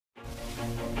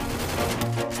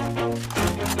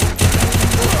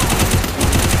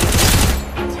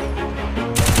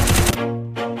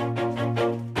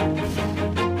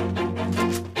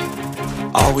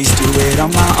Always do it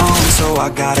on my own, so I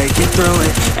gotta get through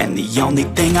it. And the only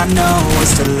thing I know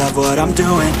is to love what I'm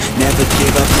doing. Never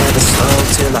give up, never slow,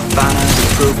 till I finally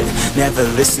prove it. Never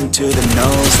listen to the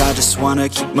no's, I just wanna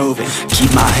keep moving.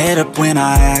 Keep my head up when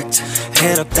I act,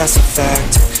 head up, that's a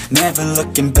fact. Never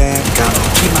looking back, gotta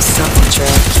keep myself on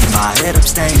track. Keep my head up,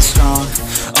 staying strong,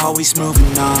 always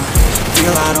moving on.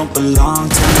 Feel I don't belong,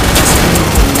 tell my best to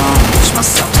move along. Push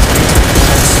myself to be the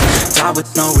best, die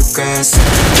with no regrets,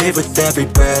 live with every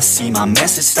breath. See my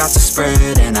message start to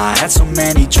spread, and I had so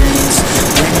many dreams.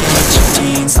 When you hit your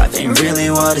teens, life ain't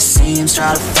really what it seems.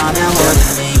 Try to find out what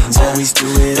it means. Always do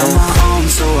it on my own,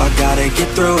 so I gotta get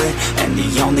through it. And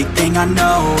the only thing I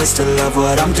know is to love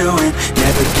what I'm doing.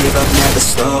 Never give up, never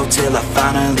slow, till I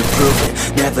finally prove it.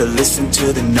 Never listen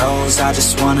to the no's, I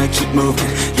just wanna keep moving.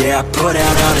 Yeah, I put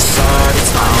out all this art,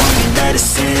 it's my only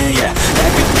medicine. Yeah,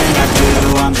 everything I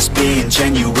do, I'm just being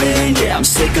genuine. Yeah, I'm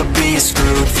sick of being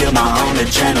screwed, feel my own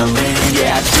adrenaline.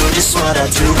 Yeah, I do just what I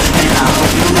do, and I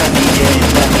hope you let me in,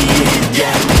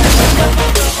 yeah.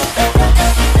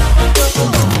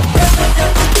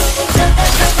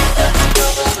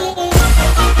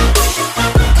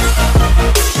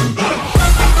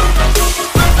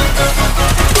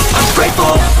 I'm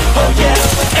grateful, oh yeah,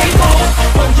 able,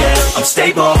 oh yeah, I'm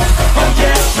stable, oh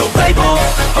yeah, no label,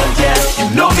 oh yeah, you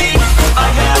know me, I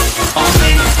have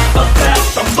only a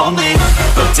path, I'm lonely,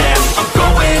 but damn, I'm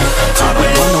going to win. I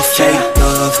don't want no fake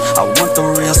love, I want the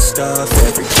real stuff.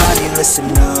 Everybody listen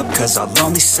up, cause I'll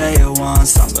only say it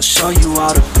once. I'm gonna show you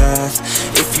all the path,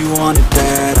 if you want it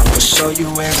bad, I'm gonna show you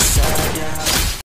where it's at, yeah.